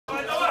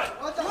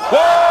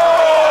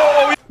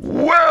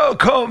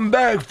Welcome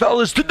back,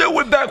 fellas. Today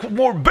we're back with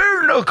more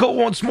bare knuckle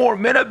once more,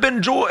 man. I've been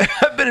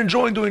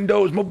enjoying doing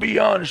those, I'm gonna be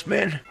honest,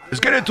 man. Let's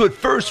get into it.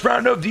 First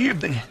round of the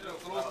evening.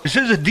 This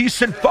is a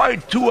decent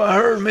fight too, I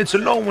heard, man. It's a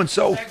long one,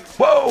 so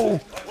whoa.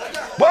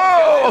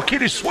 Whoa,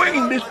 kid is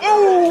swinging this.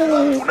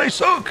 Oh, nice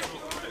hook.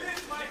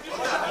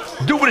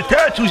 Dude with the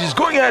tattoos, he's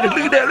going at it. Look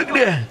at that, look at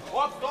that.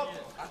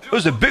 That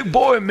was a big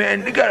boy,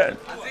 man. That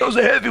was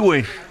a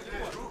heavyweight.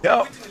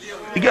 Yep.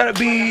 You gotta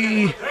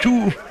be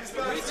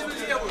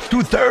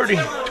 230,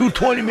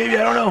 220 maybe,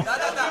 I don't know.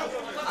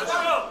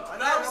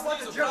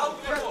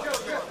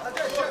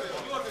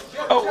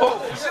 Oh.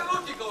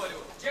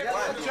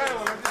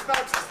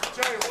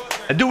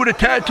 A dude with the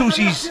tattoos,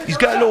 he's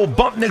got a little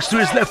bump next to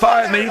his left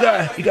eye, man.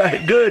 He got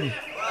hit good.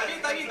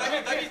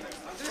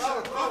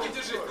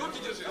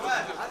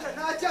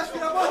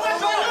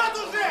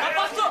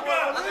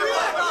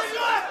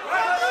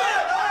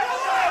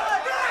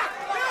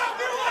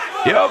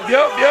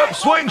 Yep.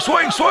 Swing.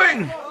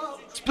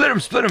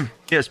 Split him.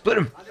 Yeah, split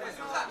him.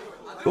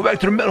 Go back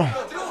to the middle.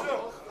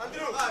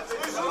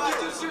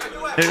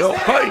 There you go,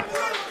 fight.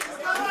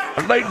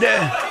 I like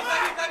that.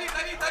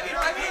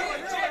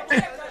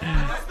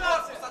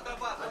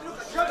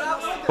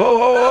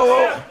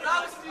 Whoa.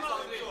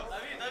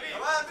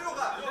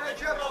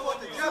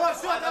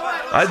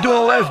 I do the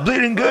left,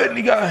 bleeding good, and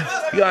he got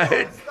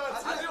hit.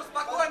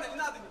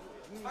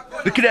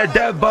 Look at that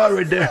dab bar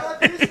right there.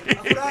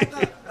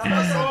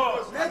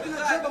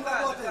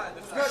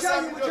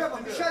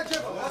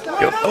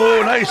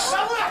 Oh, nice.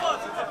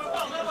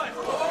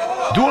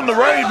 Doing the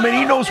right, man.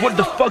 He knows what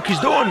the fuck he's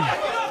doing.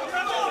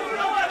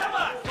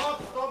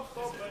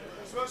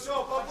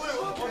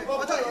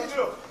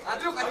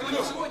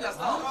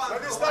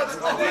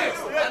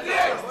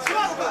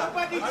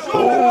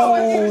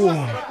 Oh.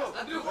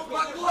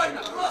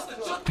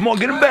 Come on,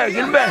 get him back.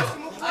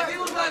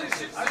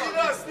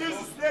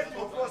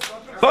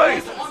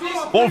 Fight.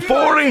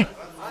 140.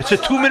 It's a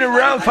 2-minute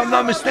round, if I'm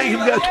not mistaken.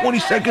 We got 20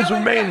 seconds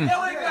remaining.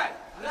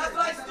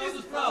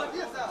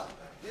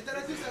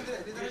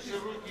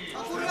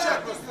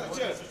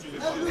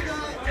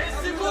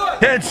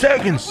 10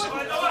 seconds.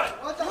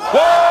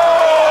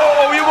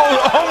 Whoa! You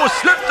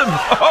almost slipped him.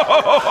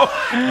 Oh.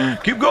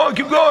 Keep going.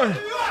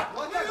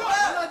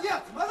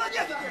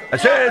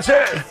 That's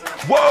it.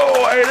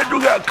 Whoa! Hey, that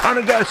dude kind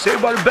of got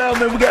saved by the bell,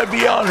 man. We gotta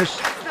be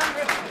honest.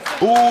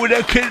 Ooh,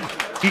 that kid,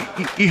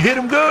 he hit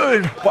him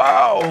good.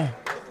 Wow.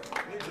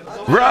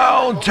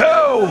 Round 2.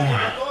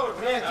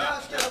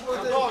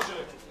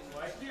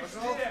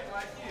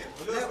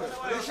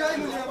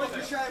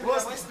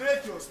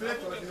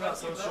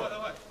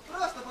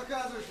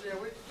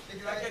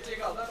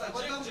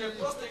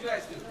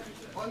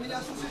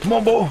 Come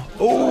on, boy.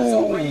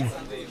 Oh,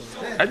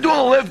 that dude on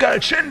the left got a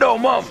chin though,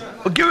 mom.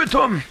 But give it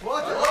to him.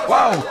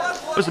 Wow,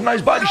 that's a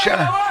nice body shot.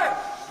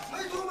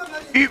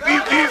 Eep.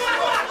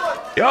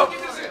 Yup.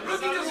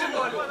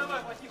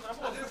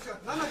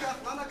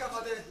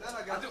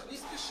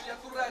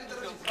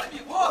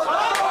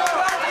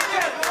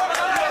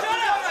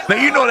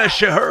 Man, you know that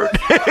shit hurt.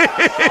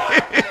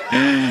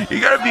 You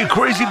gotta be a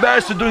crazy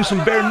bastard doing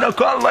some bare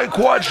knuckle. I like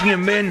watching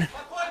him, man.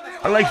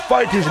 I like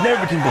fighting and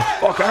everything, but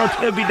fuck, I don't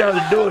think I'd be down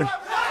to do it.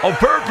 On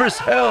purpose?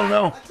 Hell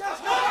no.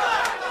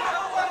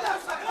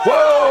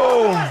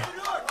 Whoa!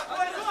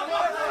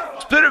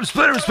 Split him.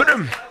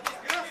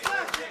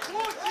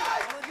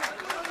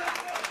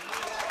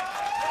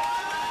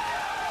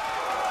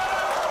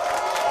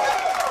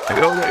 There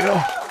you go.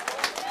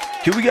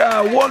 Okay, we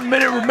got 1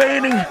 minute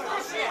remaining.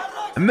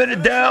 A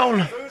minute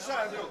down.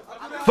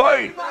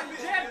 Fight.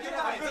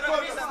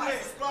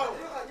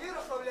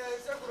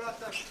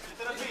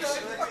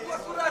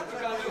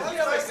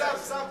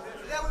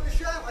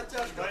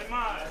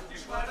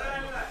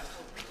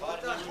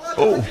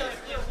 Oh.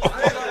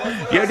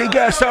 Yeah, they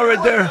gas out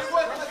right there.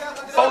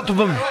 Both of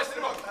them.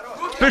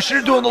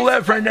 Especially doing the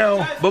left right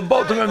now, but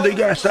both of them, they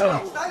gas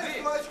out.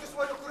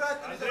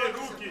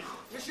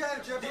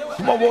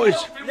 Come on,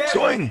 boys.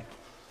 Swing.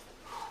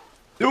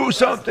 Do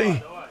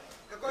something.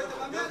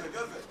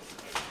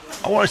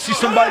 I want to see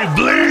somebody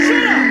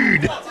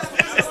bleed.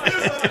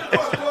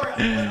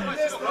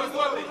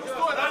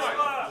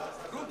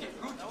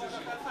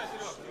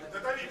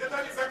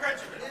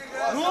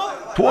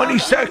 20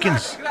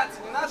 seconds.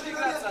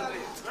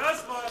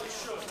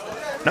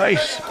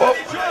 Nice. Oh.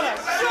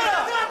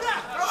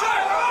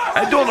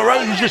 I doing the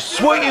right. He's just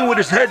swinging with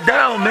his head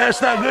down, man.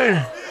 That's not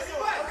good.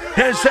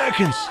 10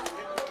 seconds.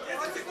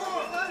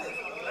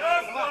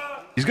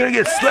 He's gonna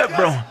get slept,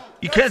 bro.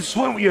 You can't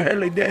swing with your head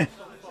like that.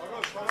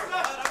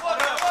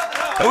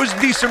 That was a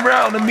decent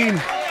round. I mean,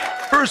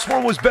 first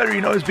one was better,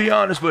 you know, let's be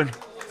honest, but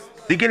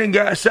they're getting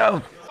gas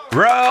out.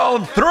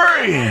 Round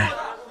 3.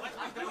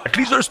 At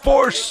least they're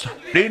sports.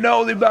 They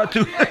know they're about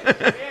to.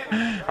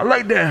 I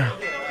like that.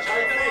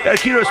 Gotta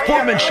keep our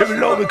sportsmanship a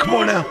little bit. Come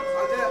on now.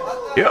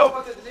 Yep.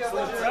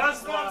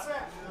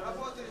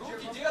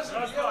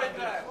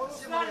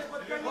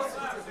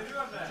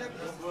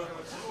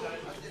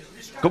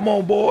 Come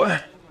on,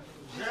 boy.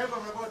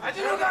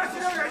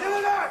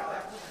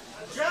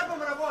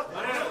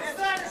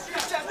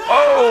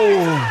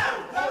 Whoa.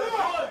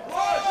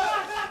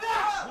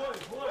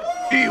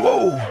 Hey,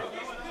 whoa.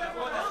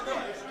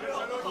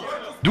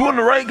 Doing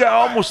the right guy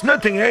almost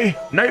nothing, eh?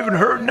 Not even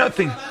hurt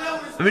nothing.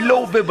 I mean, a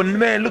little bit, but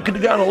man, look at the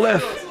guy on the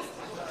left.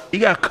 He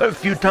got cut a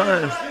few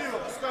times.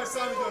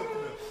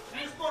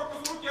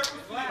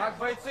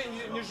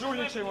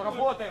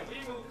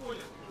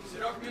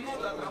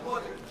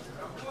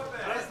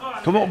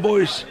 Come on,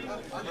 boys.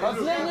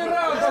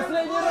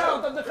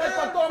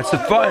 It's the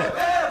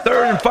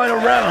third and final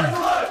round.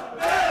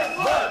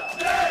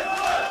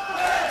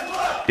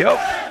 Yep.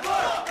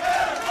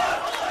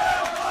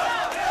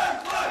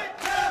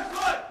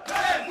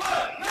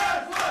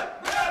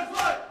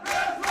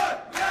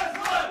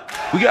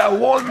 We got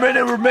 1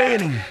 minute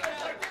remaining.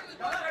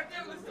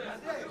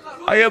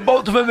 I have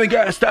both of them in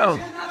gas down.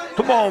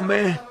 Come on,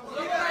 man.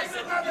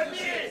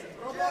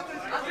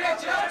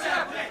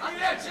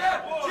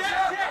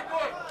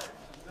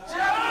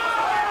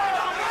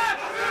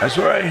 That's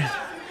right.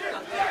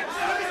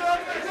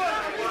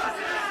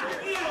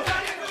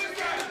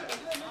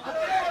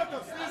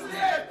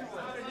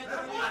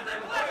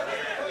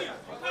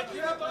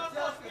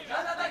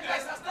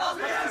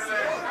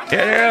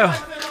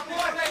 Yeah.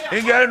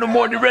 Ain't got it no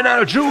more. They ran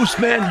out of juice,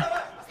 man.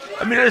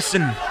 I mean,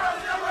 listen.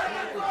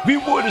 We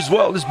would as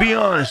well. Let's be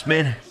honest,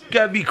 man. You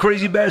gotta be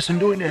crazy bastard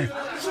doing that.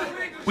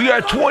 We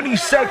got 20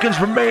 seconds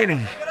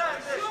remaining.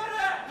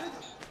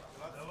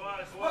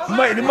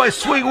 It might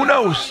swing. Who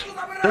knows?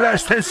 The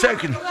last 10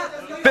 seconds.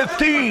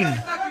 15.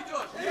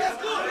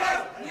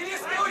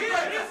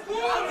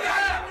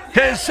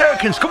 10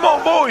 seconds. Come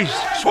on, boys.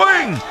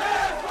 Swing.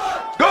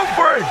 Go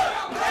for it.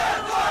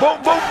 Boom,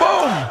 boom,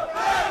 boom.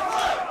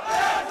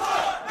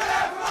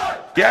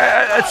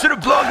 Yeah, I see the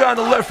blonde guy on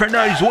the left right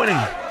now. He's winning.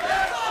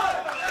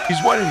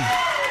 He's winning.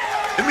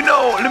 Let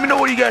me know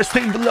what you guys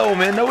think below,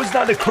 man. That was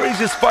not the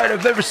craziest fight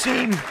I've ever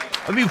seen.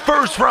 I mean,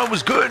 first round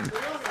was good.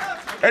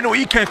 Anyway,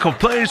 you can't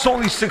complain. It's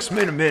only 6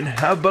 minutes, man.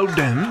 How about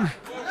them?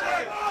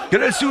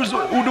 Can I see who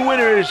the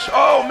winner is?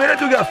 Oh, man, that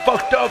dude got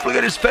fucked up. Look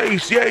at his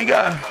face. Yeah, he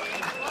got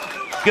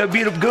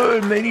beat up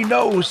good, man. He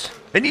knows.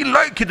 And he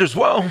liked it as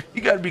well.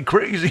 You gotta be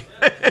crazy.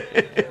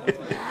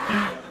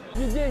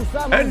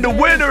 And the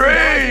winner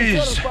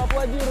is...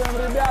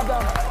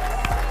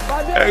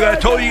 Like I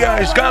told you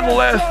guys, got on the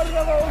left.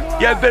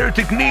 He had better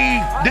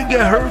technique. Didn't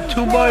get hurt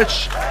too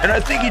much. And I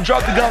think he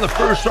dropped the guy in the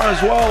first round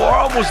as well. Or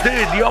almost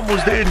did. He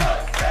almost did.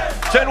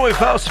 So anyway,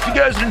 pals, if you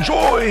guys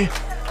enjoy,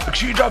 make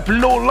sure you drop a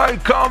little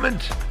like,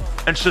 comment,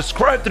 and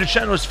subscribe to the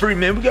channel. It's free,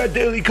 man. We got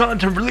daily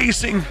content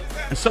releasing.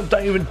 And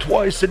sometimes even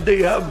twice a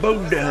day. How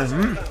about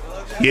them?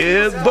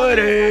 Yeah,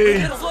 buddy.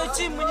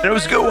 That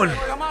was a good one.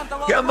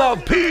 Yeah, I'm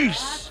out.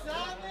 Peace.